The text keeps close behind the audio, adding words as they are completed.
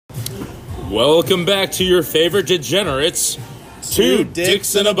Welcome back to your favorite degenerates, Two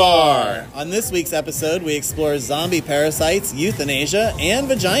Dicks in a Bar. On this week's episode, we explore zombie parasites, euthanasia, and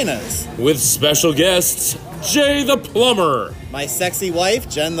vaginas. With special guests, Jay the Plumber, My sexy wife,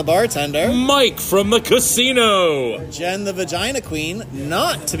 Jen the bartender, Mike from the casino, Jen the vagina queen,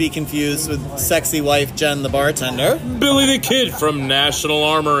 not to be confused with sexy wife, Jen the bartender, Billy the Kid from National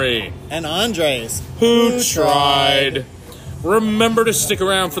Armory, and Andres, who tried. Remember to stick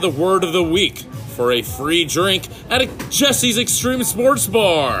around for the word of the week for a free drink at Jesse's Extreme Sports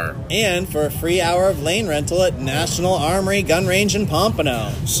Bar. And for a free hour of lane rental at National Armory Gun Range in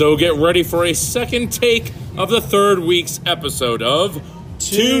Pompano. So get ready for a second take of the third week's episode of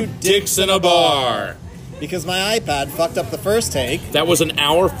Two Dicks in a Bar. Because my iPad fucked up the first take That was an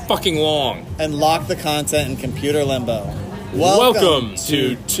hour fucking long. and locked the content in computer limbo. Welcome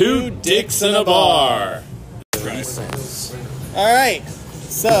to Two Dicks in a Bar. All right,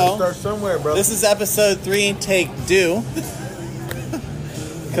 so Start somewhere, bro. this is episode 3, take do.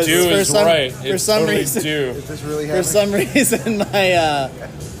 Because Do is right. For It's some totally reason, do. Is this really for happening? some reason, my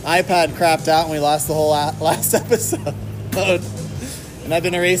iPad crapped out and we lost the whole last episode. And I've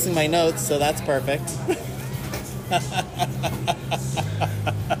been erasing my notes, so that's perfect.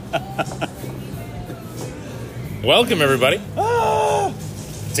 Welcome, everybody.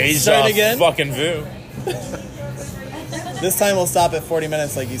 Deja Start again? fucking vu. This time we'll stop at 40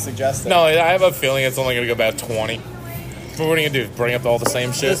 minutes, like you suggested. No, I have a feeling it's only going to go about 20. But what are you going to do? Bring up all the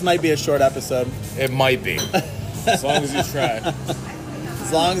same shit? This might be a short episode. It might be. As long as you try.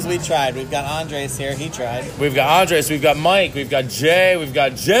 As long as we tried. We've got Andres here. He tried. We've got Andres, we've got Mike, we've got Jay, we've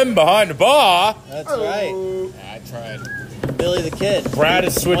got Jim behind the bar. That's right. I tried. Billy the Kid. Brad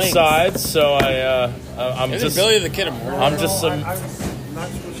has switched Wings. sides, so I'm Isn't just Billy the Kid immortal? I'm just some. I'm not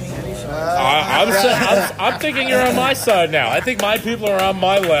switching any sides. I'm thinking you're on my side now. I think my people are on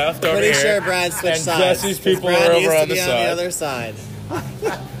my left over Pretty here. sure Brad switched and sides. Jesse's 'cause people Brad are used over to on the be side. on the other side.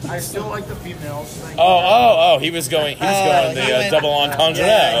 I still like the females. Oh! He was going he the went- double entendre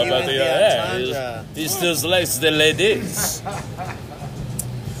Yeah, he about went the the yeah. entendre. He still likes the ladies.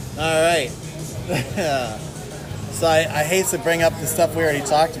 All right. So I hate to bring up the stuff we already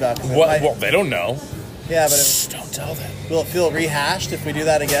talked about. 'cause it might- Well, they don't know. yeah, but Shh, don't tell them. will it feel rehashed if we do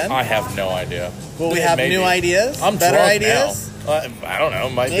that again? I have no idea. Will we have Maybe. new ideas? I'm Better drunk ideas? now. I don't know.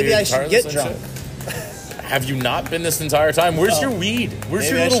 Might Maybe be I should entirely get the same drunk. shit. Have you not been this entire time? Where's your weed? Where's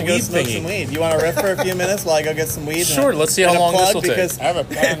Maybe your I little should go weed smoke thingy? some weed. You want to riff for a few minutes while I go get some weed? Sure, let's see how and a long this plug will take. because I have a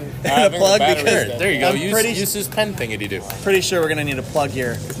pen. I And a think the plug battery's because- dead. There you go. I'm Use pretty- this pen thingy to do. pretty sure we're going to need a plug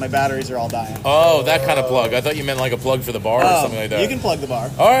here because my batteries are all dying. Oh, that kind of plug. I thought you meant like a plug for the bar or something like that. You can plug the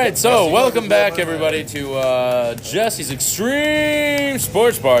bar. All right, so welcome back, everybody, to Jesse's Extreme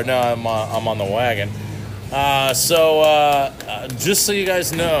Sports Bar. Now I'm on the wagon. Just so you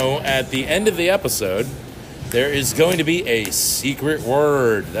guys know, at the end of the episode, there is going to be a secret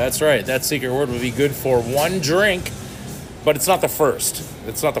word. That's right. That secret word will be good for one drink, but it's not the first.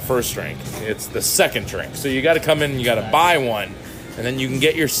 It's not the first drink. It's the second drink. So you got to come in and you got to buy one, and then you can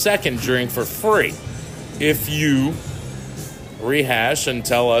get your second drink for free if you rehash and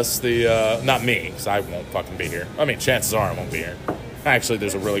tell us the not me, because I won't fucking be here. I mean, chances are I won't be here. Actually,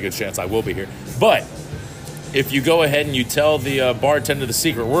 there's a really good chance I will be here. But if you go ahead and you tell the bartender the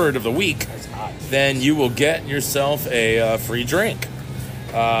secret word of the week, then you will get yourself a free drink.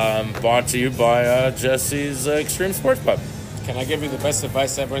 Brought to you by Jesse's Extreme Sports Pub. Can I give you the best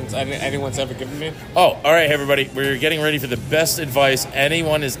advice anyone's ever given me? Oh, all right, everybody. We're getting ready for the best advice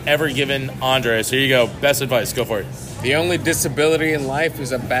anyone has ever given Andres. Here you go. Best advice. Go for it. The only disability in life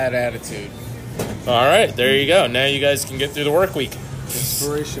is a bad attitude. All right, there you go. Now you guys can get through the work week.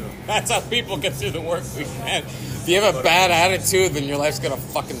 Inspirational. That's how people get through the work week, man. If you have a bad attitude, then your life's gonna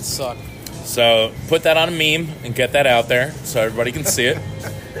fucking suck. So put that on a meme and get that out there so everybody can see it.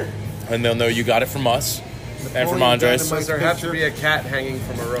 And they'll know you got it from us and from Andres. Does There has to be a cat hanging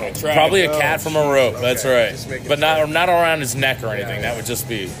from a rope. Probably a cat from a rope. That's Just right. making But sure. not around his neck or anything. That would just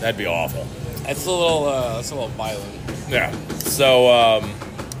that'd be awful. That's a little violent. Yeah. So,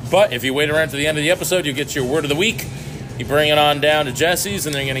 but if you wait around to the end of the episode, you'll get your word of the week. You bring it on down to Jesse's,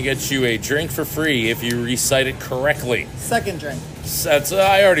 and they're going to get you a drink for free if you recite it correctly. Second drink. That's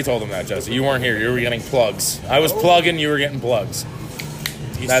I already told them that, Jesse. You weren't here. You were getting plugs. I was plugging. You were getting plugs.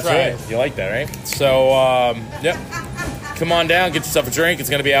 That's tried. right. You like that, right? So, yep. Come on down, get yourself a drink. It's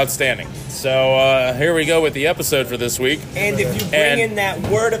going to be outstanding. So here we go with the episode for this week. And if you bring And- in that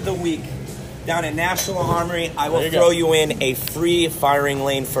word of the week, down at National Armory. I will There you throw go. you in a free firing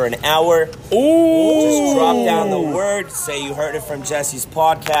lane for an hour. Ooh. Just drop down the word, say you heard it from Jesse's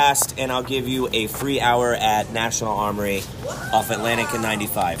podcast, and I'll give you a free hour at National Armory off Atlantic and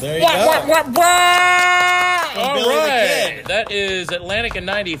 95. There you go. All Billy the right. Kid. That is Atlantic and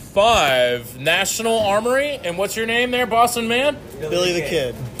 95 National Armory. And what's your name there, Boston man? Billy the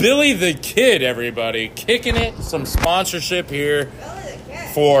Kid. Billy the Kid, everybody. Kicking it. Some sponsorship here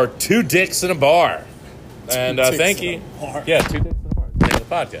for Two Dicks in a Bar. And Dicks thank in you. a Bar. Yeah, Two Dicks in a Bar. It's the name of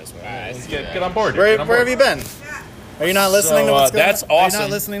the podcast, man. Get on board. Dude. Where Get on have board. you been? Are you not listening to what's going that's on? Are you awesome. not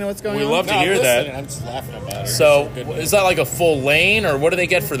listening to what's going We on? love to No, I'm hear listening. that. I'm just laughing about it. So, is that like a full lane, or what do they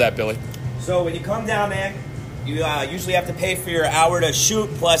get for that, Billy? So when you come down, man, you usually have to pay for your hour to shoot,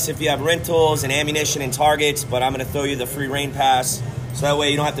 plus if you have rentals and ammunition and targets, but I'm going to throw you the free rain pass, so that way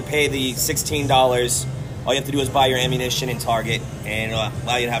you don't have to pay the $16. All you have to do is buy your ammunition and target, and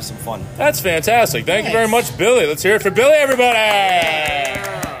allow you to have some fun. That's fantastic. Thank you very Nice. much, Billy. Let's hear it for Billy, everybody.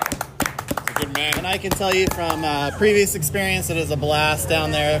 Good man. And I can tell you from previous experience, it is a blast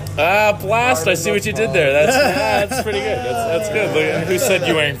down there. Blast. I see what you did there. That's pretty good. That's good. Look, who said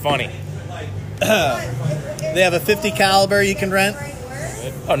you ain't funny? They have a 50 caliber you can rent.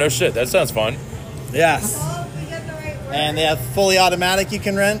 Oh, no shit. That sounds fun. Yes. And they have fully automatic you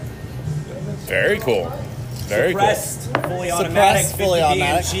can rent. Very cool. Very cool. Suppressed, fully automatic, 50 fully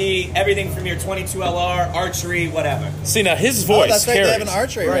automatic. BMG, everything from your 22 LR, archery, whatever. See, now his Oh, voice that's right. They have an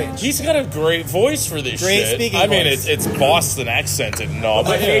carries. archery range. He's got a great voice for this Great shit. speaking I mean, voice. it's Boston accented and all.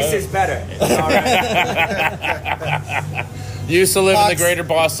 My But, face is better. It's all right. used to live in Pox- the greater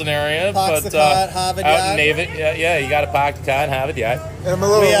Boston area, Pox but the cod, Harvard out yard. in Navy, yeah, you got to pack the cod and have it, yeah. And I'm a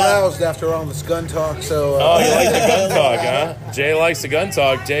little We, aroused after all this gun talk, so... Oh, you like the gun talk, huh? Jay likes the gun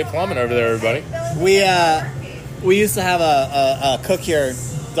talk. Jay Plummet over there, everybody. We used to have a cook here,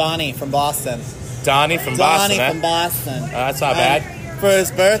 Donnie from Boston. Donnie from Boston, Donnie huh? from Boston. That's not And bad. For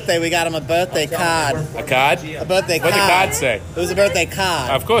his birthday, we got him a birthday card. A cod? A birthday What'd the card. cod say? It was a birthday card.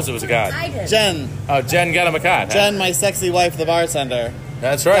 Of course it was a cod. Jen, Oh, Jen got him a cod. huh? Jen, my sexy wife, the bartender.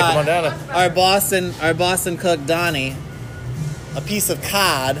 That's right. Come on down. Our Boston cook Donnie, a piece of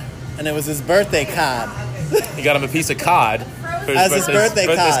cod, and it was his birthday cod. You got him a piece of cod. For As his birthday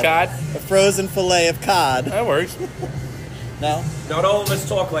cod. cod. A frozen fillet of cod. That works. No? Not all of us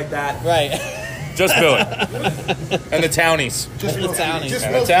talk like that. Right. Just Billy. And the townies. Just The townies.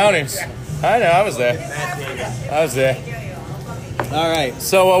 And the townies. I know, I was there. All right.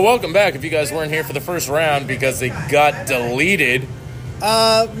 So, welcome back if you guys weren't here for the first round because they got deleted.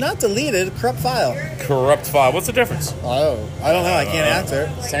 Not deleted, corrupt file. Corrupt file. What's the difference? Oh, I don't know. I can't answer.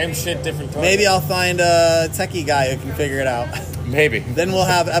 Same shit, different time. Maybe I'll find a techie guy who can figure it out. Maybe. Then we'll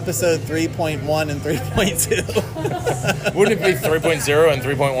have episode 3.1 and 3.2. Wouldn't it be 3.0 and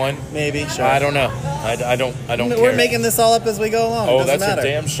 3.1? Maybe, sure. I don't know. I don't care. We're making this all up as we go along. Oh, Doesn't that's matter. for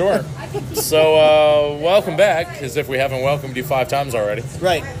damn sure. So, welcome back, as if we haven't welcomed you 5 times already.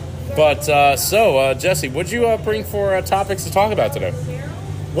 Right. But, Jesse, what'd you bring for topics to talk about today?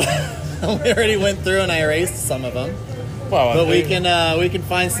 We already went through and I erased some of them. Well, But we can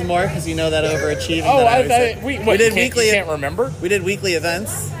find some more because you know that overachieving. Oh, that I we we did you weekly. can't remember? We did weekly what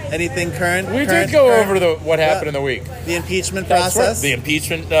anything current. We current, did go current. over what happened in the week. The impeachment That's right. process. The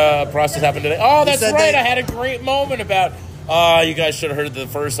impeachment process happened today. Oh, that's said right. they- I had a great moment about. You guys should have heard it the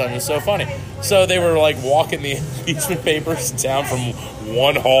first time. It was so funny. So they were like walking the impeachment papers down from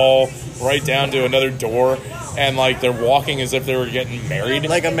one hall right down to another door, and like they're walking as if they were getting married.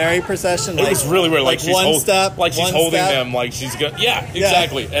 Like a merry procession. It was really weird. Like she's one step. like she's one holding step. them. Like she's going. Yeah,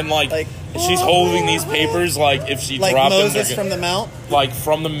 exactly. And like she's holding these papers. Like if she Like dropped Moses them, from the mount. like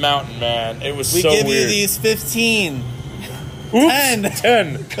from the mountain, man. It was We so give weird. you these 15 Oops, 10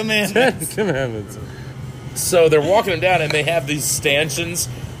 10 commandments. commandments. So they're walking them down, and they have these stanchions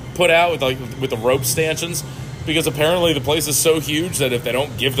put out with the rope stanchions, because apparently the place is so huge that if they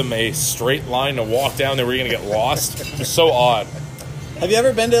don't give them a straight line to walk down, they were going to get lost. It's so odd. Have you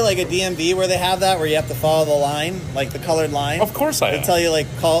ever been to like a DMV where they have that, where you have to follow the line, like the colored line? Of course I They have. tell you like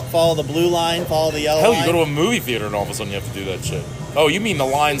follow the blue line, follow the yellow Hell, line. you go to a movie theater and all of a sudden you have to do that shit. Oh, you mean the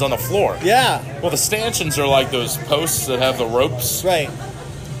lines on the floor? Yeah, Well, the stanchions are like those posts that have the ropes. right.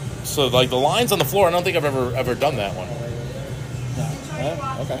 So like the lines on the floor, I don't think I've ever done that one.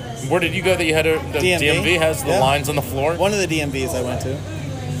 Oh, okay. Where did you go that you had the DMV? DMV has the Yeah. lines on the floor? One of the DMVs I went to.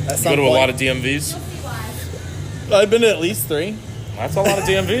 At You some go to a point. lot of DMVs? I've been to at least 3. That's a lot of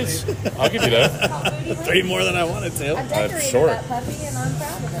DMVs. I'll give you that. 3 more than I wanted to. sure. That puppy, and I'm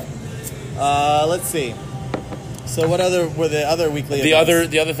proud of it. Let's see. So what other were the other weekly The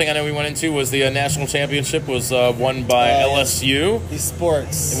events? other thing I know we went into was the national championship was won by LSU These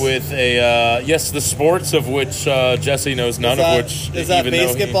sports. with a the sports of which Jesse knows none of which. Is that even though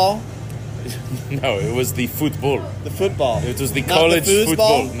basketball? No, it was the football. The football. It was the Not college the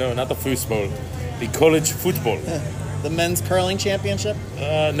football. foosball? No, not the foosball. The college football. The men's curling championship?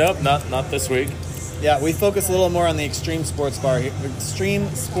 Nope, not this week. Yeah, we focus a little more on the extreme sports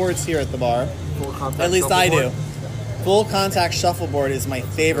here at the bar. Full contact At least I do. shuffleboard. Full contact shuffleboard is my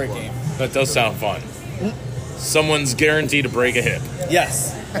favorite game. That does sound fun. Someone's guaranteed to break a hip.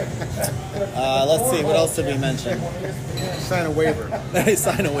 Yes. Let's see, what else did we mention? Sign a waiver.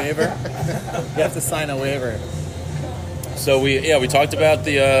 Sign a waiver? You have to sign a waiver. So we talked about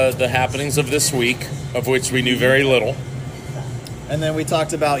the happenings of this week, of which we knew very little. And then we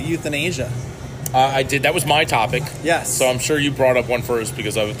talked about euthanasia. I did. That was my topic. Yes. So I'm sure you brought up one first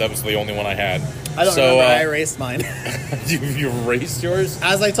because that was the only one I had. I don't remember, I erased mine. You erased yours?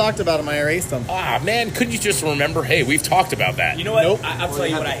 As I talked about them, I erased them. Man, couldn't you just remember? Hey, we've talked about that. You know what? Nope. I'll tell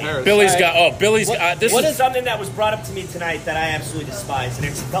you what I hate. Billy's got. This What is is something that was brought up to me tonight that I absolutely despise, and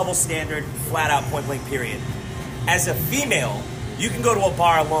it's double standard, flat out, point blank, period. As a female, you can go to a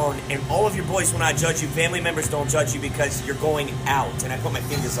bar alone, and all of your boys will not judge you. Family members don't judge you because you're going out, and I put my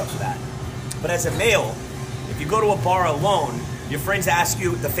fingers up for that. But as a male, if you go to a bar alone, your friends ask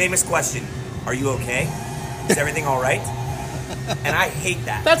you the famous question: "Are you okay? Is everything all right?" And I hate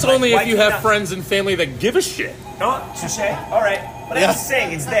that. That's Like, only why if you can have not- friends and family that give a shit. No, touche. All right. But I'm just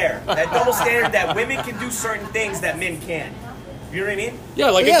saying, it's there. That double standard that women can do certain things that men can't. You know what I mean?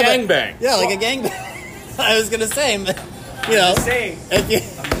 Yeah, like Yeah, a but- gangbang. Yeah, like a gangbang. I was going to say, you know. I'm just saying. If you,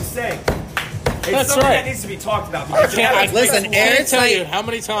 I'm just saying. It's That's something right. that needs to be talked about. Because I Listen, can't Aaron tell you Tight- how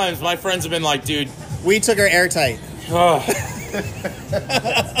many times my friends have been like, dude, we took her airtight. oh,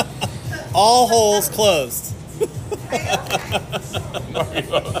 All holes closed.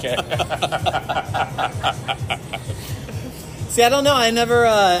 okay. See, I don't know. I never,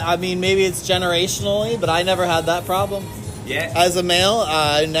 I mean, maybe it's generationally, but I never had that problem. Yeah. As a male,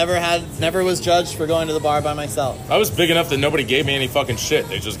 I never was judged for going to the bar by myself. I was big enough that nobody gave me any fucking shit.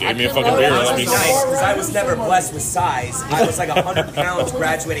 They just gave me a fucking can't beer and remember let me That's Nice. nice, because I was never blessed with size. I was like 100 pounds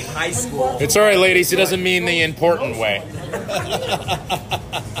graduating high school. It's all right, ladies. It doesn't mean the important way.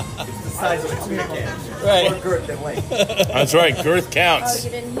 The size of a tuna can. Right. More girth than length. That's right. Girth Oh, counts. you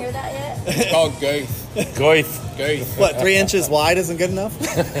didn't hear that yet? It's called Gaith. Goith. What, 3 inches wide isn't good enough?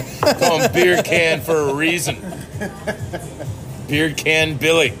 Call him beer can for a reason. Beer can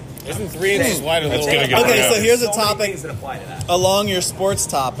Billy. Isn't 3 inches wide a That's little? gonna get Okay, around. so here's a So many topic things that apply to that. along your sports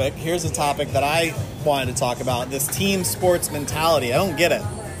topic. Here's a topic that I wanted to talk about, this team sports mentality. I don't get it.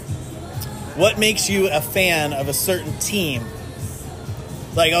 What makes you a fan of a certain team?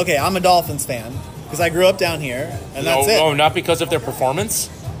 Like, okay, I'm a Dolphins fan because I grew up down here, and that's it. Oh, not because of their performance?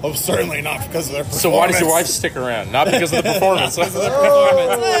 Oh, certainly not because of their performance. So why does your wife stick around? Not because of the performance. Oh.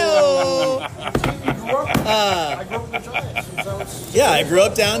 I grew up in the Giants since I was. Yeah, I grew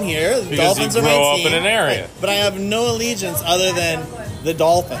up down here. The Because Dolphins you are my grow up team. in an area. But I have no allegiance other than the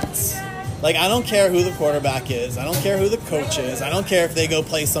Dolphins. Like, I don't care who the quarterback is. I don't care who the coach is. I don't care if they go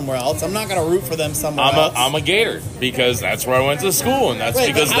play somewhere else. I'm not going to root for them somewhere else. I'm a Gator because that's where I went to school and that's Right,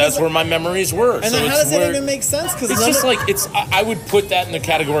 because but how that's does where my memories were. and so then how it's does that where- even make sense? Because It's just like I would put that in the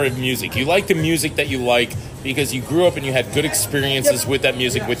category of music. You like the music that you like because you grew up and you had good experiences with that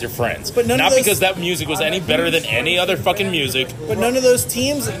music with your friends. But none of not those- because that music was any better than any other fucking music. But none of those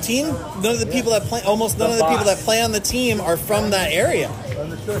none of the people that play, almost none of the people that play on the team are from that area.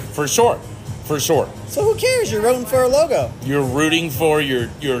 For sure. For sure. So who cares? You're rooting for a logo. You're rooting for your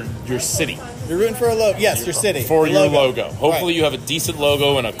city. You're rooting for a logo. Yes, your city. For The your logo. Hopefully Right. you have a decent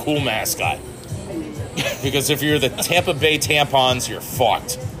logo and a cool mascot. Because if you're the Tampa Bay Tampons, you're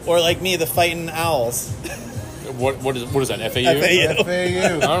fucked. Or like me, the Fighting Owls. What is that? FAU? FAU.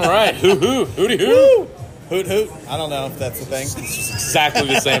 FAU. All right. Hoo hooty hoo. Hoot hoot. I don't know if that's the thing. It's exactly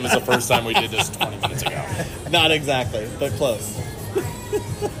the same as the first time we did this 20 minutes ago. Not exactly, but close.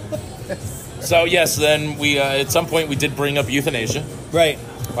 So yes, then we at some point we did bring up euthanasia Right.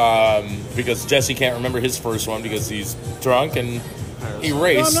 because Jesse can't remember his first one because he's drunk and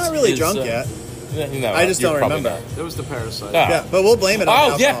erased. Well, I'm not really his, drunk yet. No, I just you're don't probably remember. not. It was the parasite. Ah. Yeah, but we'll blame it on Oh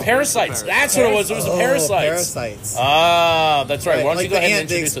alcohol. yeah, parasites. That's what it was. It was the parasites. Parasites. Ah, that's right. Why don't like you go the ahead ant, and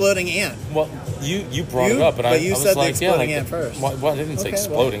the introduce it? exploding ant. Well, you brought it You- up, and but I you was said the like, exploding yeah, ant first. Well, I didn't say Okay,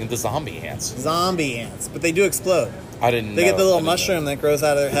 exploding. The zombie ants. Zombie ants, but they do explode. I didn't. They know. get the I little didn't know. mushroom that grows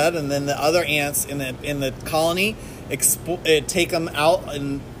out of their head, and then the other ants in the colony take them out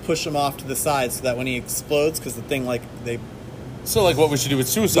and push them off to the side, so that when he explodes, because the thing they So, like, what we should do with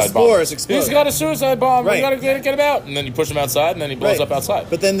suicide The bombers. spores explode. He's got a suicide bomb. Right. We gotta get him out. And then you push him outside, and then he blows Right. up outside.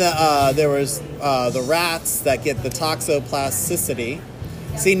 But then there was the rats that get the toxoplasticity.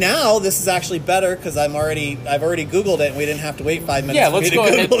 See, now this is actually better because I've already Googled it and we didn't have to wait 5 minutes. Yeah, for let's me to go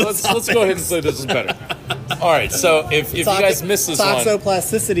ahead. Google the Let's go ahead and say this is better. All right. So if you guys missed this one,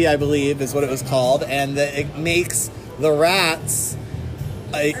 toxoplasticity, I believe, is what it was called, and it makes the rats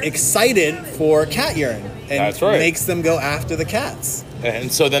excited for cat urine, and That's right. makes them go after the cats,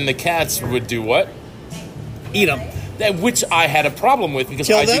 and so then the cats would do what? eat them. Which I had a problem with because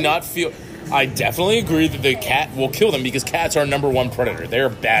Kill I do them? not feel. I definitely agree that the cat will kill them because cats are number one predator. They're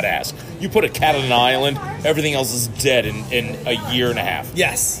badass. You put a cat on an island, everything else is dead in a year and a half.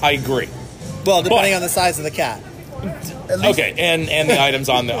 Yes. I agree. Well, depending But- on the size of the cat. Okay, and the items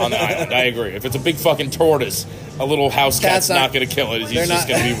on the island. I agree. If it's a big fucking tortoise, a little house cat's not going to kill it. He's they're just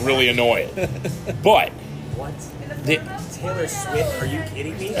not- going to be really annoying. But What? the, Taylor Swift? Are you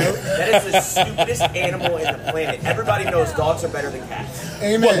kidding me? That is the stupidest animal in the planet. Everybody knows dogs are better than cats.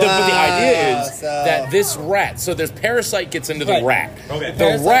 Amen. but the idea Wow, is so- that this rat. So there's parasite gets into the Right. rat. Okay. The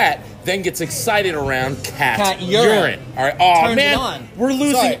Parasite- rat then gets excited around cat urine. All right. Oh Turns man, it on. we're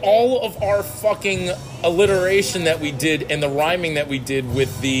losing Sorry. all of our fucking alliteration that we did and the rhyming that we did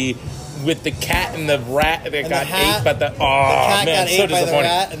with the cat and the rat that got hat. ate by the cat man, got so ate by the disappointing.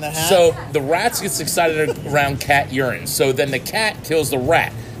 rat and the hat. So the rats gets excited around cat urine. So then the cat kills the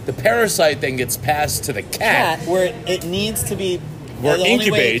rat. The parasite then gets passed to the cat. Where it needs to be, Where the it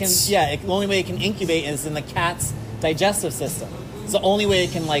only way it incubates. the only way it can incubate is in the cat's digestive system. It's the only way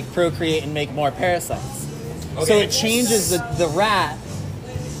it can like procreate and make more parasites. So Okay. it changes the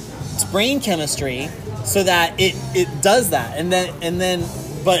rat's brain chemistry so that it does that, and then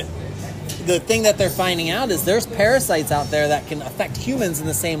but the thing that they're finding out is there's parasites out there that can affect humans in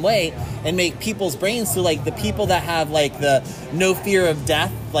the same way and make people's brains. So like the people that have like the no fear of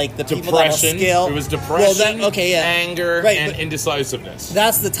death, like the people that will Depression. scale. It was depression, yeah. anger, Right, and but indecisiveness.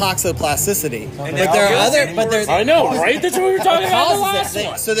 that's the toxoplasticity. But they there all are get other, but there's I know, right? That's what we were talking about the causes last it.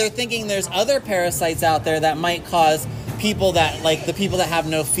 one. So they're thinking there's other parasites out there that might cause people that like the people that have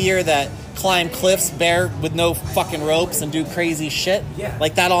no fear that climb cliffs bare with no fucking ropes and do crazy shit. Yeah.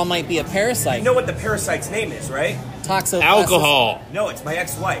 Like that all might be a parasite. You know what the parasite's name is, right? Toxoplasticity. Alcohol. No, it's my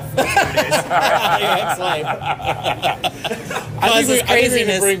ex-wife. That's what it is. Your ex-wife. I think, Causes we can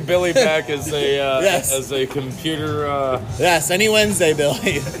craziness. bring Billy back as a Yes. as a computer. Yes, any Wednesday,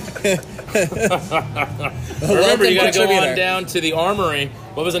 Billy. Remember, you got to go contributor. on down to the Armory.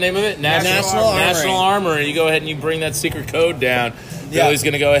 What was the name of it? National Armory. National Armory. You go ahead and you bring that secret code down. Yeah. Billy's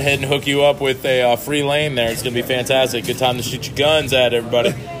going to go ahead and hook you up with a free lane there. It's going to be fantastic. Good time to shoot your guns at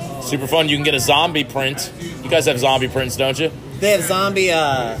everybody. Super fun. You can get a zombie print. You guys have zombie prints, don't you? They have zombie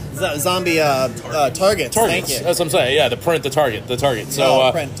targets. Thank you. That's what I'm saying. Yeah, the target.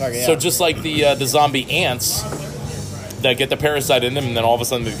 So, print, target, so yeah. just like the zombie ants that get the parasite in them, and then all of a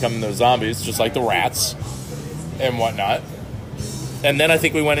sudden they become those zombies, just like the rats and whatnot. And then I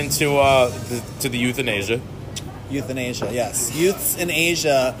think we went into the euthanasia. Euthanasia, yes. Youths in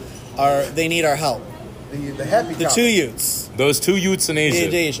Asia they need our help. The happy The couple. two youths. Those two youths in Asia.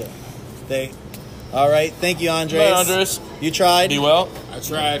 In Asia. All right. Thank you, Andres. Hey, Andres. You tried. Be well. I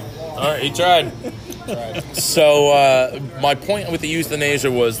tried. All right, he tried. So my point with the euthanasia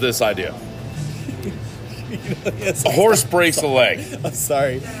was this idea: a horse breaks a leg. I'm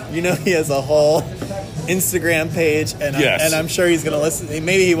sorry. You know he has a whole Instagram page, and Yes. I'm sure he's going to listen.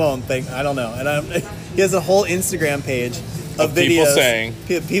 Maybe he won't. I don't know. And he has a whole Instagram page of people videos. saying-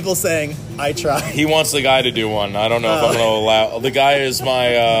 People saying, "I tried." He wants the guy to do one. I don't know if I'm going to allow. The guy is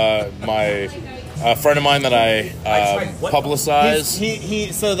my friend of mine that I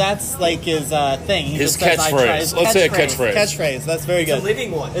publicize. So that's like his thing. He His just says, "I tried." catchphrase. Let's say a catchphrase. Catchphrase. That's very It's a good.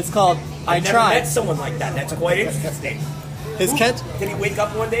 living one. It's called "I I've never tried." met someone like that. That's quite interesting. His catch. Did he wake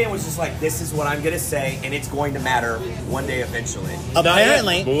up one day and was just like, this is what I'm going to say, and it's going to matter one day eventually?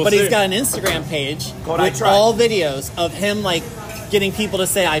 Apparently, yet, but we'll but he's see. got an Instagram page Called I with Tried. all videos of him like getting people to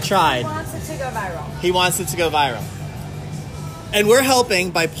say "I tried." Wants it to go viral. He wants it to go viral. And we're helping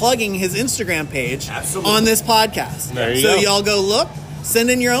by plugging his Instagram page Absolutely. on this podcast. There you so go. y'all go look, send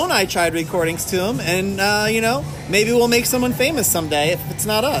in your own I Tried recordings to him, and, maybe we'll make someone famous someday if it's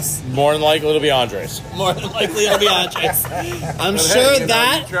not us. More than likely, it'll be Andres. More than likely it'll be Andres. I'm But sure hey, you know,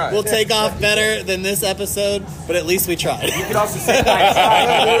 that you tried. will take off better than this episode, but at least we tried. You could also say,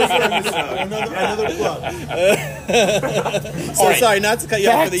 another plug. So right. sorry, not to cut you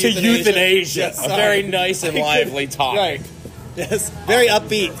off Back for the to euthanasia. Yes, a sorry. very nice and lively topic. Right. Yes, very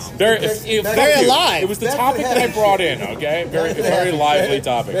upbeat. Very alive. It was the topic that I brought in. Okay, very lively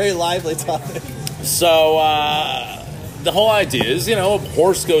topic. Very lively topic. So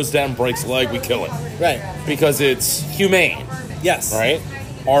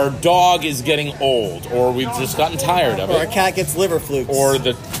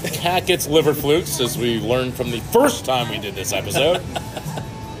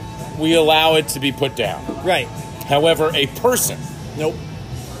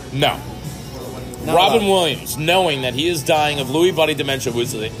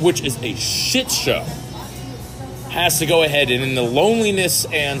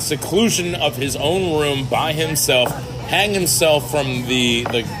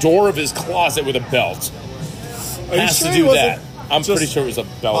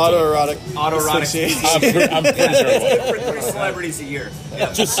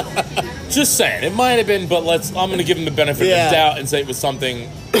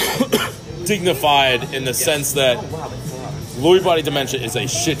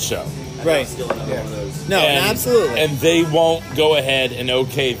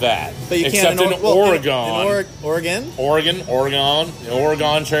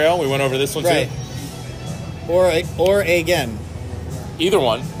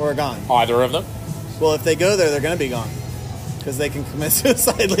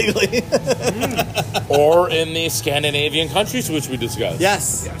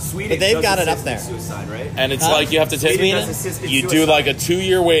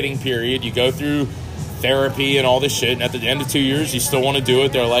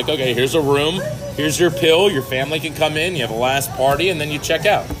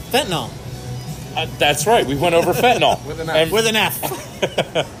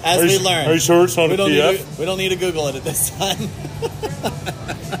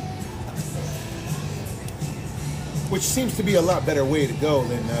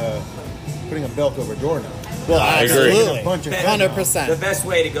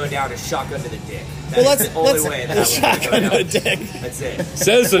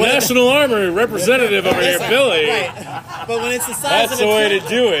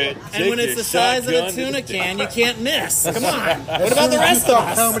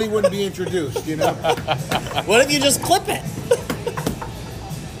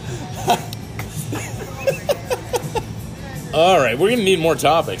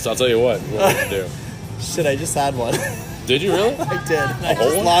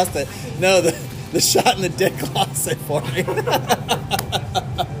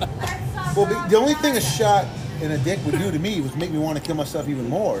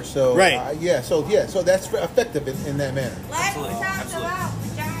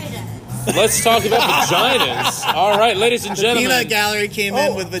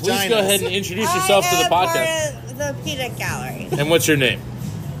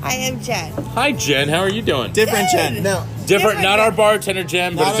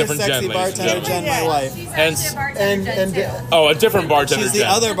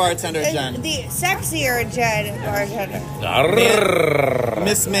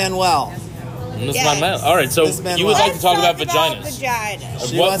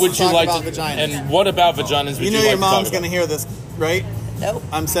She what wants would to you talk like about to? vaginas. And what about vaginas? Would You you know like your to mom's talk going to about? hear this, right? Nope.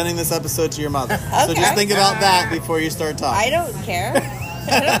 I'm sending this episode to your mother. So Okay. just think about that before you start talking. I don't care.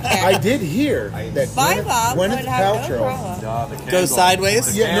 I don't care. I did hear that My Gwyneth, mom would Gwyneth have no Paltrow. problem. Go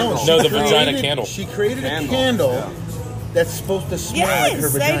sideways? Yeah, no, No, the she vagina created- candle. She created a candle that's supposed to smell like her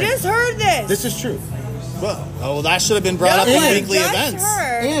Yes, vagina. I just heard this. This is true. Well, that should have been brought No, up in I weekly just events.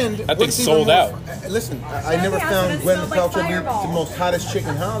 heard. And That thing's what's even sold more- out. Listen, I never found Gwyneth Paltrow to be the most hottest chick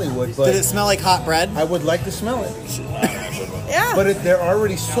in Hollywood, but Did it smell like hot bread? I would like to smell it. Yeah. But they're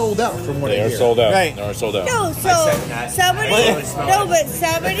already sold out from what They I are hear. sold out. Right. They are sold out. no, so second that. somebody. No, but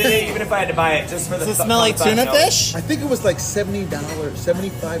somebody. Even if I had to buy it just for the Does it smell like tuna fish? I think it was like $70,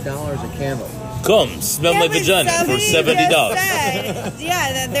 $75 a candle. Come, smell my but vagina for somebody $70. just said,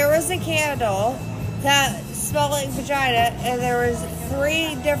 yeah, that there was a candle that smelled like vagina, and there was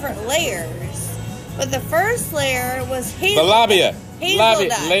 3 different layers. But the first layer was The hazel. labia.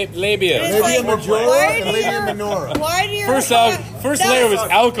 Hazelnut. Labia. It's Labia like, majora why and do labia your- minora. Why do your First No, layer was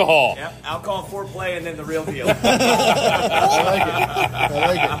alcohol. Yep, alcohol, foreplay, and then the real deal. I like it. I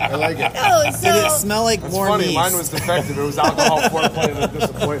like it. I like it. No, so Did it smell like It's more funny. meat? Mine was defective. It was alcohol, foreplay, and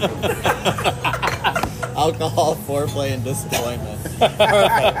disappointment. Alcohol, foreplay, and disappointment.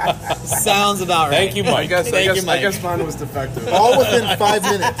 Perfect. Sounds about right. Thank you, Mike. Thank you, Mike. I guess mine was defective. All within 5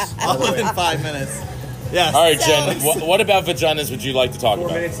 minutes. by All the way. within 5 minutes. Yes. All right, Jen. What about vaginas would you like to talk 4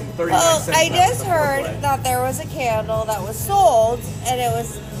 about? minutes and 39 Well, seconds. I just left. heard that there was a candle that was sold, and it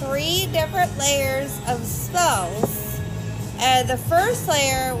was 3 different layers of smells. And the first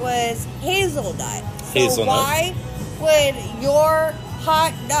layer was hazelnut. So Hazelnut. why would your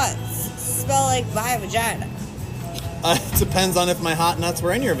hot nuts smell like my vagina? It depends on if my hot nuts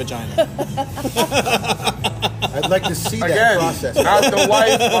were in your vagina. I'd like to see that Again, process. not the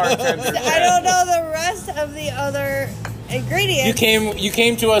wife bartender. I don't know the rest of the other ingredients. You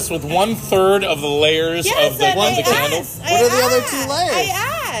came to us with 1/3 of the layers Yes, of the and I candle. asked. What are the other 2 layers?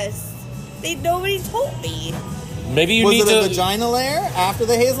 I asked. Nobody told me. Maybe you Was need it a to. vagina layer after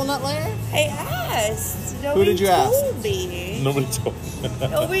the hazelnut layer? I asked. Nobody did you ask? told me. Nobody told.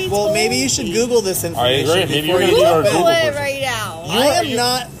 Nobody Well, told maybe me. you should Google this I information agree. Maybe before you're you gonna jump need in. our Google it Google right now. I am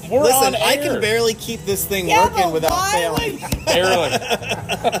not. we're Listen, on I air. can barely keep this thing Yeah, working but without why failing. Barely.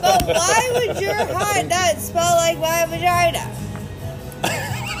 But why would your hot nut smell like my vagina?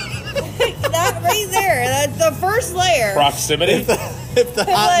 That right there. That's the first layer. Proximity. If the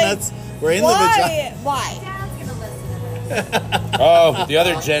hot Like, nuts were in the vagina. Why? Oh, the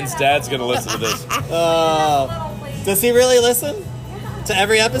other Jen's dad's gonna listen to this. Does he really listen to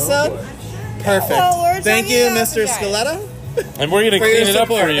every episode? Perfect. Well, we're Thank talking you, about Mr. vagina. Scaletta. And we're gonna For your clean it up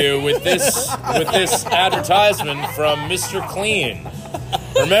support. for you with this advertisement from Mr. Clean.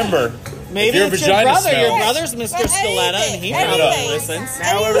 Remember, Maybe if your it's your vagina brother. Your smells, brother Mr. But Scaletta, and he anything, probably anything. listens.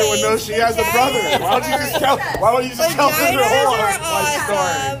 Now everyone knows she has a brother. Why don't you just tell? Why don't you just tell her Vaginas whole are life story?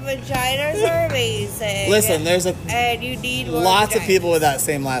 awesome. Vaginas are amazing. Listen, there's and you need more lots of vaginas. people with that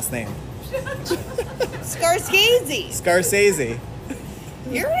same last name. Scorsese. Scorsese.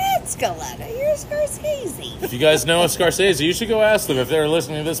 You're not Scaletta. You're Scorsese. if you guys know a Scorsese, you should go ask them if they're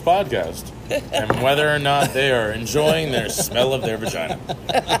listening to this podcast and whether or not they are enjoying their smell of their vagina.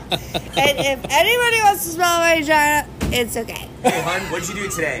 And if anybody wants to smell my vagina, it's okay. Hey, hon, what'd you do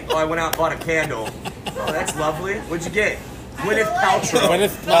today? Oh, I went out and bought a candle. Oh, that's lovely. What'd you get? Gwyneth Paltrow.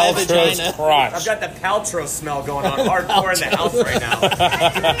 Gwyneth My Paltrow's vagina. crotch. I've got the Paltrow smell going on hardcore in the house right now.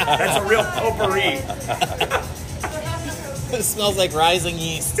 That's a real potpourri. It smells like rising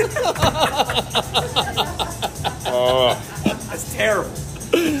yeast. That's terrible.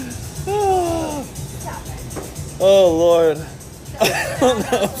 Oh, Lord.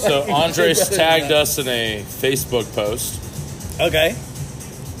 So Andres tagged us in a Facebook post. Okay.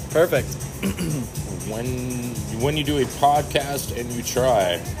 Perfect. When you do a podcast and you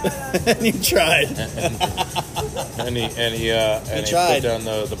try, And you tried. and he tried. put down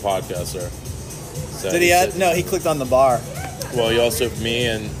the podcast there. So Did he said- add? No, he clicked on the bar. Well, you also me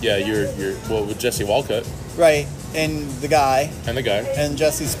and you're with Jesse Walcott Right. And the guy. and the guy. And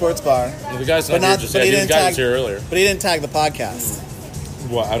Jesse's Sports Bar. Well, the guy's not, But here not- just but yet. he The didn't guy was tag- here earlier. But he didn't tag the podcast.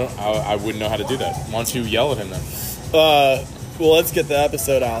 Well, I wouldn't know how to do that. Why don't you yell at him then? Well, let's get the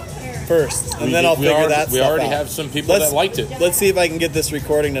episode out first, and then I'll figure that stuff out. We already have some people that liked it. Let's see if I can get this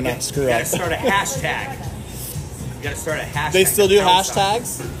recording to not screw You up. gotta start a hashtag. You gotta start a hashtag. They still do to pound something.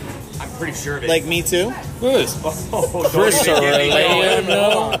 hashtags? I'm pretty sure of it. Like Me Too? Look at this. Oh, Chris don't even get me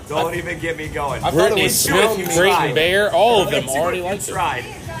Aurelio, going. Don't even get me going. I thought it Brittany was Smith, Pound Me. Drayton Bear, all of them Let's see already what you liked it.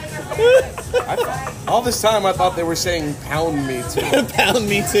 tried. All this time I thought they were saying pound me too. Pound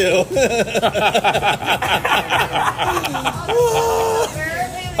Me Too.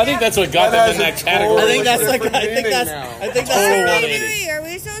 I think that's what got That them in has that a category. I think that's different like I think meaning that's now. I think Total that's one. Are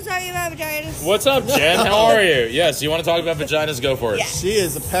we still talking about vaginas? What's up, Jen? How are you? Yes, you want to talk about vaginas? Go for it. Yeah. She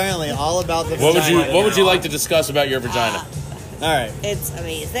is apparently all about the What would you vagina. like to discuss about your vagina? All right. It's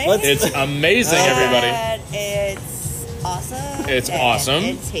amazing. It's amazing, everybody. And it's awesome. It's and awesome.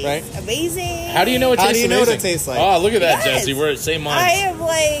 It tastes Right. amazing. How do you know it How tastes do you know what amazing? it tastes like? Oh, look at that, Yes. Jesse. We're at same I minds. am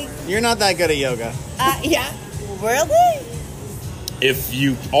like, You're not that good at yoga. yeah, really? If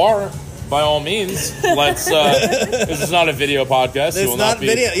you are, by all means, let's. This is not a video podcast. It It's will not be,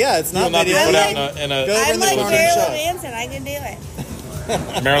 video. Yeah, it's it will not not be video. put I'm out in Go a over I'm in the like corner and Marilyn show. Manson. I can do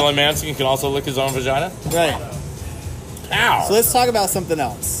it. Marilyn Manson can also lick his own vagina. Right. Ow! So let's talk about something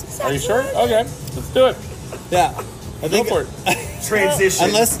else. Are you sure? Okay, let's do it. Yeah. I Go think for it. Transition.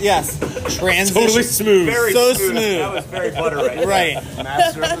 unless yes, transition. Totally smooth. Very so smooth. smooth. That was very butter right there. Right.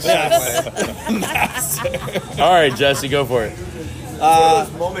 Master of the segue. All right, Jesse, go for it. One of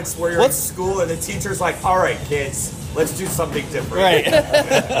those moments where you're in what's- school and the teacher's like, all right, kids, let's do something different. Right.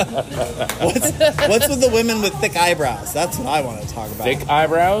 What's with the women with thick eyebrows? That's what I want to talk about. Thick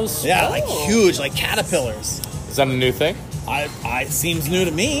eyebrows. Yeah, like huge, like caterpillars. Is that a new thing? I seems new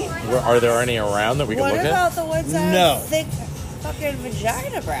to me. Are there any around that we can What look at? about the ones that No. have thick fucking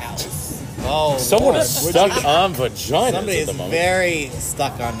vagina brows? Oh, Someone Lord. is stuck on vaginas Somebody at is the moment. very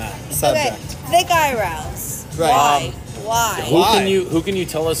stuck on that Okay, subject. thick eyebrows. Right. Why? Who Why? can you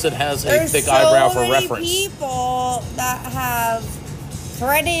tell us that has a There's thick so eyebrow for many reference? people that have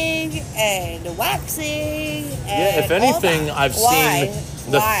threading and waxing. And Yeah, if all anything, that. I've Why?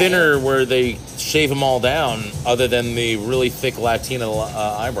 seen the Why? thinner where they shave them all down, other than the really thick Latina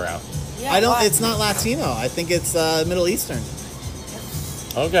eyebrow. Yeah, I don't. why? It's not Latino. I think it's Middle Eastern.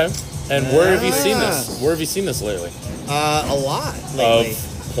 Okay. And where have you seen Yeah. this? Where have you seen this lately? A lot lately.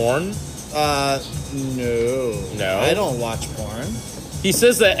 Of porn? No. No? I don't watch porn. He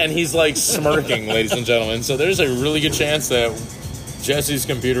says that and he's like smirking, ladies and gentlemen. So there's a really good chance that Jesse's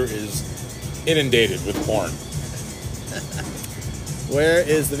computer is inundated with porn. Where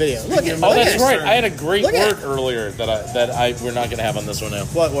is the video? Look at. Oh, look that's at- right. I had a great Look at- word earlier that we're not going to have on this one now.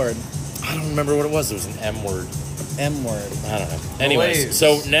 What word? I don't remember what it was. It was an M word. M word. I don't know. Anyways, Malaise.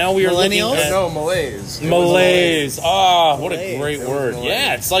 so now we are looking Millennials? at No, malaise. It was malaise. Ah, what a Malaise. great It was word. malaise.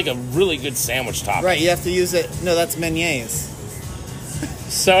 Yeah, it's like a really good sandwich topping. Right. You have to use it. No, that's Meuniers.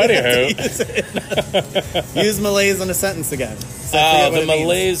 So anywho, Use malaise in a sentence again. So I forget what the it means.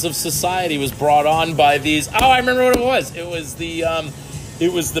 malaise of society was brought on by these. Oh, I remember what it was. It was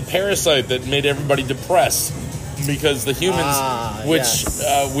the parasite that made everybody depressed because the humans, which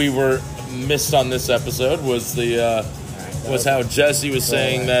yes. we were missed on this episode, was how Jesse was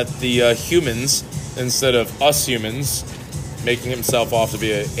saying that the humans instead of us humans making himself off to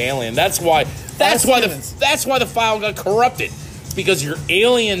be an alien. That's why humans. the file got corrupted because your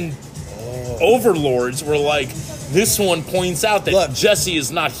alien overlords were like, this one points out that Look. Jesse is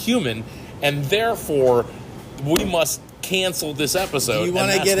not human, and therefore we must cancel this episode. You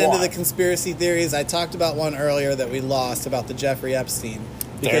want and to get that's into why. the conspiracy theories? I talked about one earlier that we lost about the Jeffrey Epstein.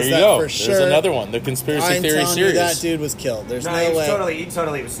 There you that go. For There's sure, another one. The conspiracy I'm theory telling series. you that dude was killed. There's No, no, he way.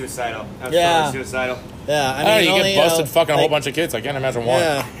 totally was suicidal. That was Yeah. totally suicidal. Yeah, I don't know, you only, get busted know, fucking a whole like- bunch of kids. I can't imagine why.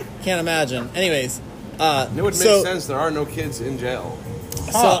 Yeah, can't imagine. Anyways, It would make so, sense. There are no kids in jail.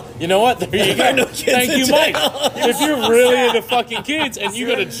 Huh. You know what? There you go. no kids Thank in you, jail. Mike. If you're really into fucking kids and you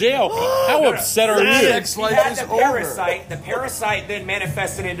go to jail, how upset are you? Sex He life had is the over. parasite. The parasite then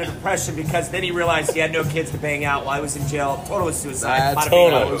manifested into depression because then he realized he had no kids to bang out while I was in jail. Total suicide. That's Bada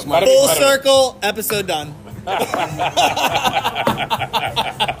bing, Totally. bada was boom. my- Bada bing, full bada boom. circle. Episode done.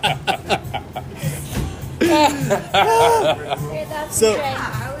 Okay, that's So- great.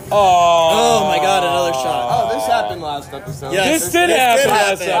 Oh my god, another shot. Oh, this happened last episode. Yes. This did happen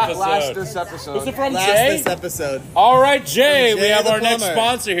last happen. Last episode. this episode. Was it from Last Jay? this episode. All right, Jay. From We Jay have the our next plumber.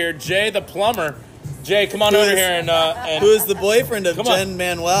 sponsor here, Jay the plumber. Jay, come on Who over is- here and Who is the boyfriend of Come on. Jen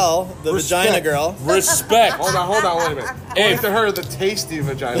Manuel, the vagina girl? respect. Hold on, wait a minute. Hey. Point to her, the tasty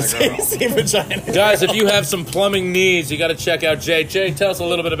vagina girl. Tasty vagina. Guys, if you have some plumbing needs, you got to check out Jay. Jay, tell us a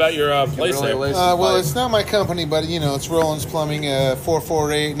little bit about your place Really there. laces Well, pipe. it's not my company, but you know, it's Roland's Plumbing,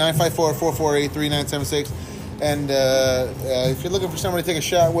 954-448-3976. And if you're looking for somebody to take a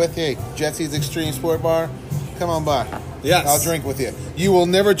shot with, hey, Jesse's Extreme Sport Bar, come on by. Yes. I'll drink with you. You will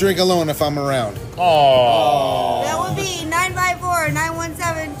never drink alone if I'm around. Oh, That would be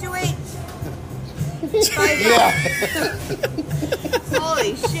 954-917-28.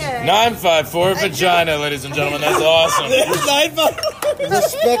 Holy shit. 954 vagina, ladies and gentlemen. That's awesome.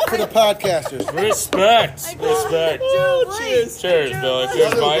 Respect for the podcasters. Respect. Respect. Cheers, Billy.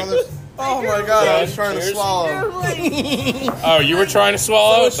 Cheers, Mike. Oh my god, I was trying to Cheers. swallow. Oh, you were trying to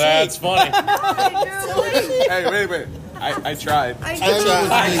swallow? So sweet. That's funny. Hey, wait a minute. I tried. I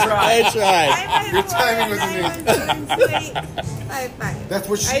tried. Your timing was amazing. That's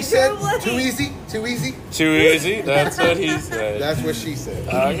what she said. Too easy? Too easy? Too easy? That's what he said. That's what she said.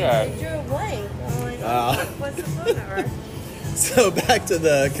 Okay. Drew a blank. I'm like, what's the phone number? So back to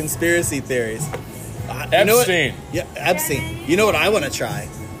the conspiracy theories. Epstein. Yeah, Epstein. You know what I want to try?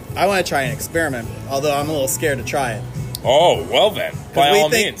 I want to try an experiment, although I'm a little scared to try it. Oh, well then. By we all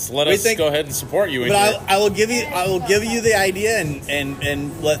think- means, let we us think- go ahead and support you in But here. I will give you the idea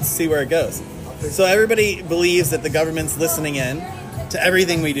and let's see where it goes. So everybody believes that the government's listening in to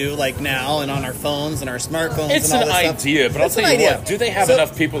everything we do, like now and on our phones and our smartphones. It's and all an this stuff. idea, but I'll It's tell an you idea. what. Do they have So-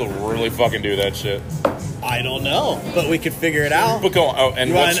 enough people to really fucking do that shit? I don't know, but we could figure it out. But go on. Oh, and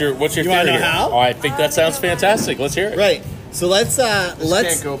You what's wanna- your you theory wanna know here? how? Oh, I think that sounds fantastic. Let's hear it. Right. So let's This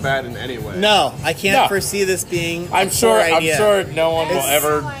can't go bad in any way. No, I can't No. foresee this being. I'm a sure. poor I'm idea. sure no one will It's-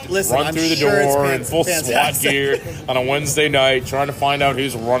 ever Listen, run I'm through the sure it's door in full fantastic. SWAT gear on a Wednesday night, trying to find out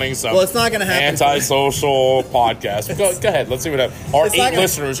who's running some. Well, it's not gonna happen. Antisocial podcast. Go ahead. Let's see what happens. Our It's not 8 gonna-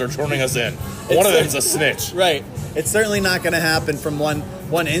 listeners are turning us in. One of them's a snitch. Right. It's certainly not going to happen from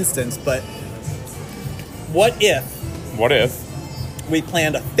one instance. But what if What if? we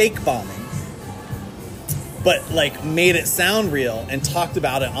planned a fake bombing, but like made it sound real and talked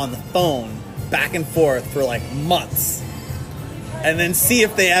about it on the phone back and forth for like months, and then see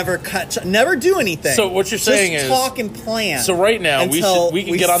if they ever never do anything. So what you're saying Just is talk and plan. So right now we until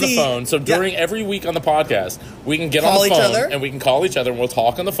can get on the see- phone. So during every week on the podcast, we can get on Call the each phone other? and we can call each other and we'll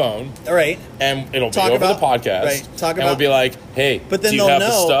talk on the phone All right. and it'll Talk be over about- the podcast. right, talk and we'll about- be like, hey, But then do you they'll have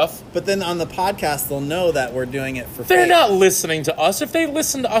know. the stuff? But then on the podcast, they'll know that we're doing it for. They're fake. not listening to us. If they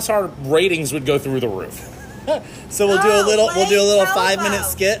listened to us, our ratings would go through the roof. So we'll do a little. We'll do a little Wait, 5-minute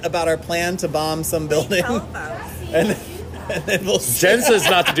telephone. skit about our plan to bomb some building, and then we'll. Jen says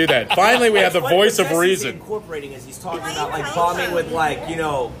not to do that. Finally, we have the What voice of Jesse's reason. incorporating is he's talking Why about you like telling bombing them? with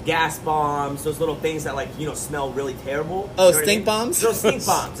like gas bombs, those little things that like smell really terrible. Oh, You know what I stink mean? bombs? Those stink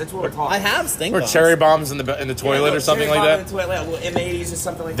bombs. That's what we're talking. I have stink Or bombs. cherry bombs in the toilet or something like that. In the toilet, little M80s or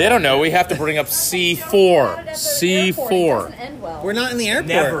something like They that. don't know. We have to bring up C4. C4. We're not in the airport.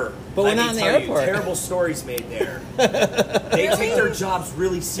 Never. But we're Let not me in the tell you, airport. terrible stories made there. They take their jobs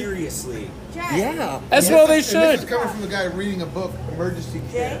really seriously. Yeah. As well they And this is should. coming from the guy reading a book, Emergency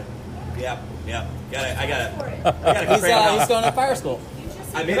Care. Yep. I gotta He's cram out. going to fire school.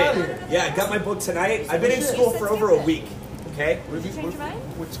 I'm in it. Yeah, I got my book tonight. I've been in school for over a week. Okay.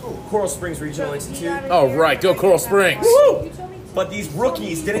 What school? Coral Springs Regional Institute. Oh, right. Go Coral Springs. Woo! But these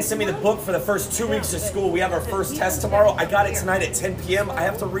rookies didn't send me the book for the first 2 weeks of school. We have our first test tomorrow. I got it tonight at 10 p.m. I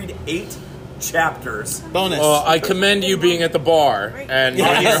have to read 8 chapters. Bonus. Well, I commend you being at the bar and doing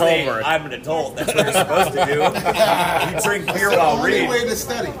your Obviously, homework. I'm an adult. That's what you're supposed to do. You drink beer while Only reading. way to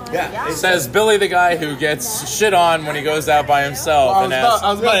study. Yeah. it's- Says Billy, the guy who gets shit on when he goes out by himself and asks, I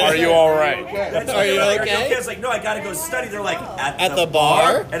was about to "Are say. you all right?" That's Are you like, okay? I was like, no, I gotta go study. They're like, At the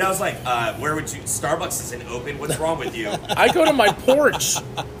bar? And I was like, where would you? Starbucks isn't open. What's wrong with you? I go to my porch.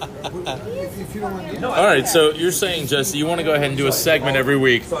 If you don't want to. All right, so you're saying, Jesse, you want to go ahead and do a segment every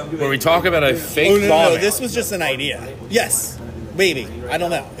week where we talk about a fake no, bombing this was just an idea. Yes. Maybe. I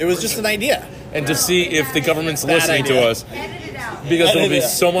don't know. It was just an idea. and to see if the government's Bad listening idea. to us because it'll be Edit it out.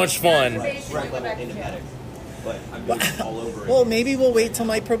 so much fun. But I'm doing it all over. Well, maybe we'll wait till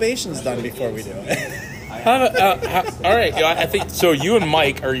my probation's done before we do it. All right, I think so. You and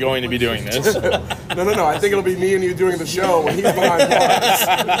Mike are going to be doing this. No. I think it'll be me and you doing the show when he's behind bars.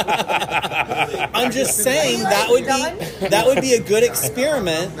 I'm just saying that would be a good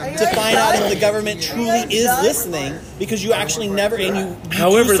experiment to find out if the government truly is listening, because you actually never you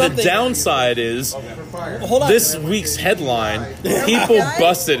However, do the something- downside is Hold on. this week's headline: people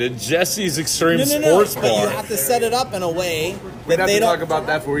busted at Jesse's Extreme no, Sports but you Bar. have to set it up in a way We'd that have they to don't. talk about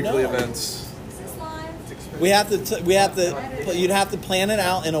that for weekly events. We have to. You'd have to plan it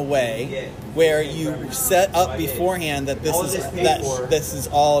out in a way where you set up beforehand that this is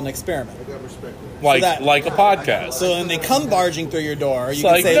all an experiment. like that- like a podcast. So when they come barging through your door, you It's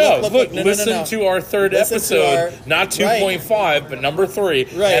can like, say, no, "Look, listen to our third Listen to episode, our- not 2.5, but number 3,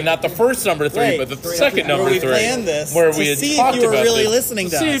 Right. and not the first number 3, Right. but the second Where number we 3, planned this where to we had see if talked you were about really this. listening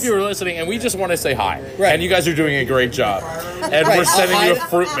to see us. if you were listening, and we just want to say hi. Right. And you guys are doing a great job, and Right. we're sending I'll you a hide-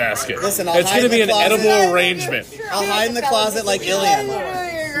 fruit basket. Listen, I'll it's hide going to in be the an closet. edible arrangement. I'll hide in the closet like Ilian. You're doing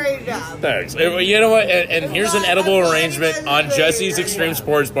a great job. Thanks. You know what? And here's an edible arrangement on Jesse's Extreme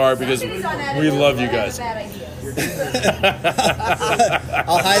Sports Bar because we love you guys. I'll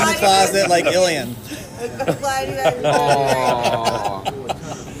hide in the closet like Ilian. I'm glad you guys are doing a great job.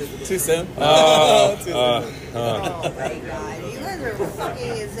 Too soon? Too soon. Oh my god, you guys are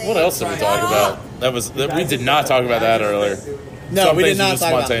fucking insane. What else did we talk about? We did not talk about that earlier. No, Some we things did are not just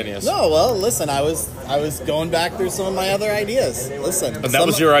talk spontaneous. about. No, well, listen, I was going back through some of my other ideas. Listen, And that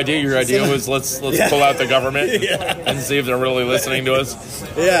was your idea. Your idea some- was let's Yeah. pull out the government Yeah. and see if they're really listening to us.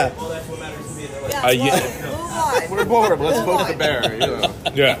 Yeah. Yeah. Move on. We're bored. Let's poke the bear. You know.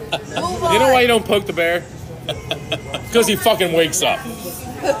 Yeah. Move on. You know why you don't poke the bear? Because he fucking wakes up.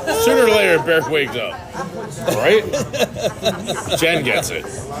 Sooner or later, a bear wakes up. Right? Jen gets it.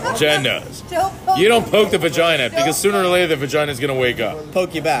 Jen knows. You don't poke the vagina because sooner or later the vagina's going to wake up.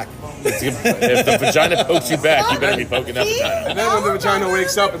 Poke you back. If the vagina pokes you back, you better be poking that vagina. And then when the vagina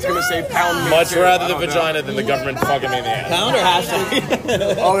wakes up, it's gonna say pound me. Much too. rather I the don't know. vagina than the government fucking me in the ass. Pound or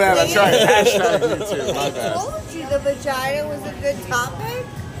hashtag? Oh yeah, that's right. Hashtag me too. My I bad. told you the vagina was a good topic.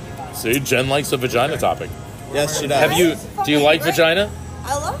 See, Jen likes the vagina topic. Yes, she does. Do you like vagina?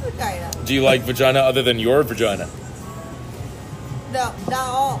 I love vagina. Do you like vagina other than your vagina? No, not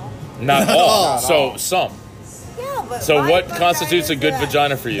all. Not all. So some. Yeah, but So my what vagina constitutes a is good good.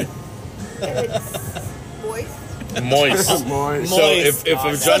 vagina for you? It's moist. Moist. Moist. So if a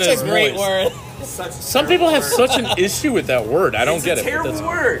vagina Such is a great moist, word. some people have such an issue with that word. I don't It's get a it. terrible That's-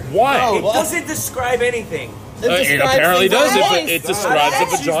 word. Why? It doesn't describe anything. It apparently does. Moist. It describes How a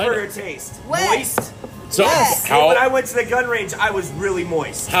does vagina. cheeseburger taste? Wet. Moist. So Yes. When I how went to the gun range, I was really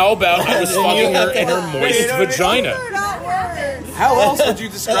moist. how about I was fucking her in her moist You know what I mean? vagina? They're not words. How else would you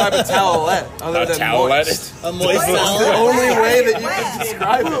describe a towelette other A than towelette? moist? A moist That's the towel. only way that you Wet. can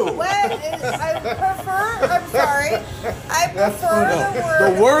describe it. Wet is, I prefer the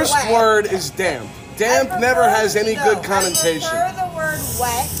word The worst wet. word is damp. Damp I never prefer- has any no, good connotation. I prefer the word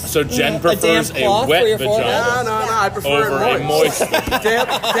wet. So Jen prefers damp a cloth for wet your forehead? vagina No, I prefer over it a moist. moist.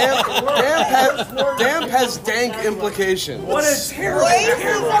 Damp has dank implications. What a terrible. Moist is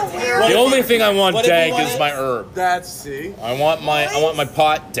a weird. The only thing I want What if you dank want is it? my herb. See? I want my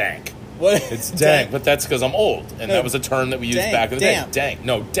pot dank. What? It's dank, but that's because I'm old, and that was a term that we used Dank, back in the damp. day. Dank,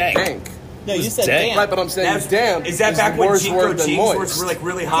 no dank. Dank. No, you was said dank. damp. Right, but I'm saying damp Is that back a when worse Jinko word than jeans moist. were like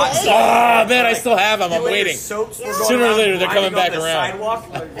really hot? Ah, man, I still have them. I'm When your waiting. soaps were going Sooner or around later, they're coming grinding back on the around. sidewalk?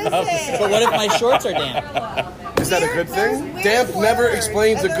 But what if my shorts are damp? Is that a good thing? Weird Damp never words,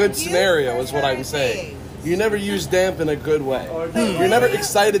 explains a and good they're scenario, used is for what I'm certain saying. things. You never use damp in a good way. You're never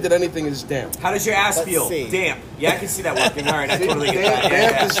excited that anything is damp. How does your ass feel? see. Damp. Yeah, I can see that working. All right, I totally get that. Damp Yeah,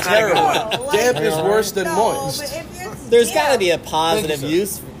 yeah. is It's not a good one. terrible. Damp is worse than No, moist. but if it's There's damp, got to be a positive Thank you,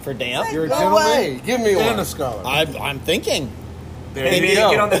 use for damp. You're a No gentleman way. Give me and one. a scholar. I'm thinking. There Hey, you man, go.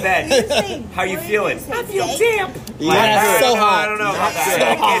 get on the you bed. say How you what feeling? did you I say, feel dank? damp. Yeah, I so don't know, hot. I don't know. Not I so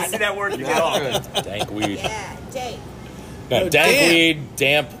can't hot. see that working at all. Dank weed. Yeah, dank. No, dank damp. weed,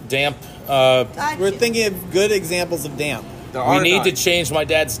 damp. Gotcha. We're thinking of good examples of damp. There We are need none. to change my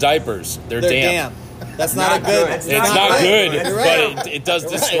dad's diapers. They're They're damp. damp. That's not, a Not good. good. It's not good, You're but right. it does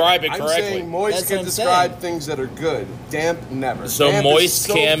You're right. describe it I'm correctly. saying moist That's can what I'm describe saying. things that are good. Damp, never. So Damp is moist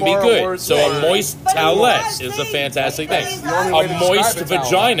so can be far good. worse So than- a moist But he's not towelette is a saying- fantastic but thing. he's The only not way A to moist describe a towelette.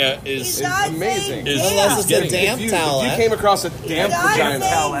 vagina He's is not saying amazing. Is- damp. Unless it's a Getting it. damp If you towelette. came across a damp He's not vagina,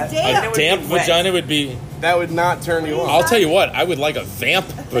 saying Towelette. damp. And it a would be damp wet. vagina would be. that would not turn you on. I'll tell you what, I would like a vamp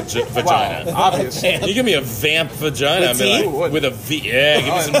vagina. Obviously. You give me a vamp vagina, I'd be teeth? like, with a V. Yeah,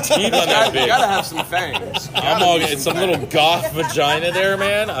 give me some teeth on that You bitch. gotta have some fangs. I'm all getting some little goth vagina there,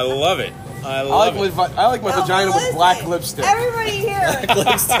 man. I love it. I I love like it. my vagina with Listen, black lipstick. Everybody here,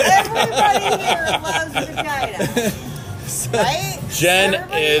 loves vagina, right? Jen,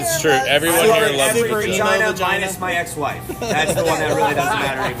 Everybody it's here true. loves Everyone vagina. here loves Every Super emo vagina vagina. minus my ex-wife. That's the one that really doesn't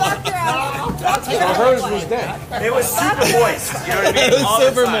matter anymore. Fuck your ass. So hers was damp. It was super moist. You know what I mean? All the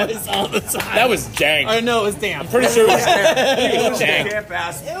Super time. moist all the time. That was dank. I know it was damp. Pretty sure it was dank. Damp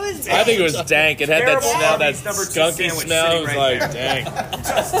ass. It was I think it was dank. It had that Terrible smell, that Arby's number 2 skunky sandwich smell. It sitting was right like, there. dang.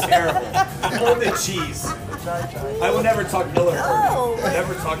 Just terrible. Hold the cheese. I will never talk ill of her. No.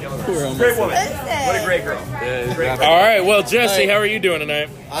 Never talk ill of Poor her. almost Great woman. Listen. What a great girl. Great girl. All right, well, Jesse, how are you doing tonight?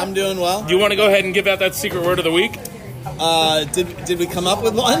 I'm doing well. Do you want to go ahead and give out that secret word of the week? Did we come up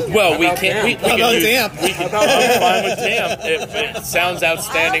with one? Well, we about can't. We damp? How can about use- damp? I'm fine with damp. It sounds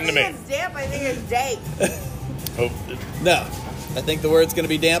outstanding to I me. don't think it's damp. I think it's dank. Oh, No. I think the word's going to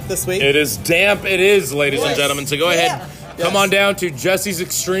be damp this week. it is damp. It is, ladies and Yes. gentlemen. So go ahead, Yeah. come on down to Jesse's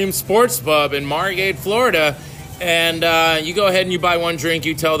Extreme Sports Pub in Margate, Florida, and you go ahead and you buy one drink.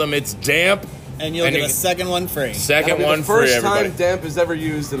 You tell them it's damp. And you'll And get you- a second one free. Second That'll be one the free, first everybody. time damp is ever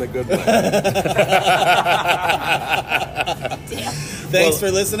used in a good way. Thanks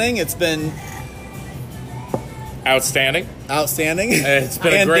for listening. It's been Outstanding. outstanding. It's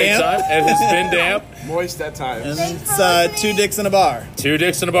been a And great damp. time. It has been damp. Moist at times. And it's Two Dicks in a Bar. 2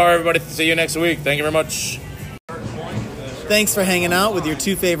 dicks in a bar, everybody. See you next week. Thank you very much. Thanks for hanging out with your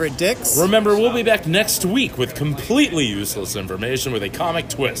two favorite dicks. Remember, we'll be back next week with completely useless information with a comic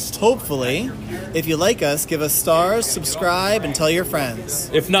twist. Hopefully, if you like us, give us stars, subscribe, and tell your friends.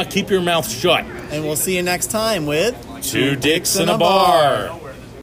 If not, keep your mouth shut. And we'll see you next time with 2 dicks in a bar.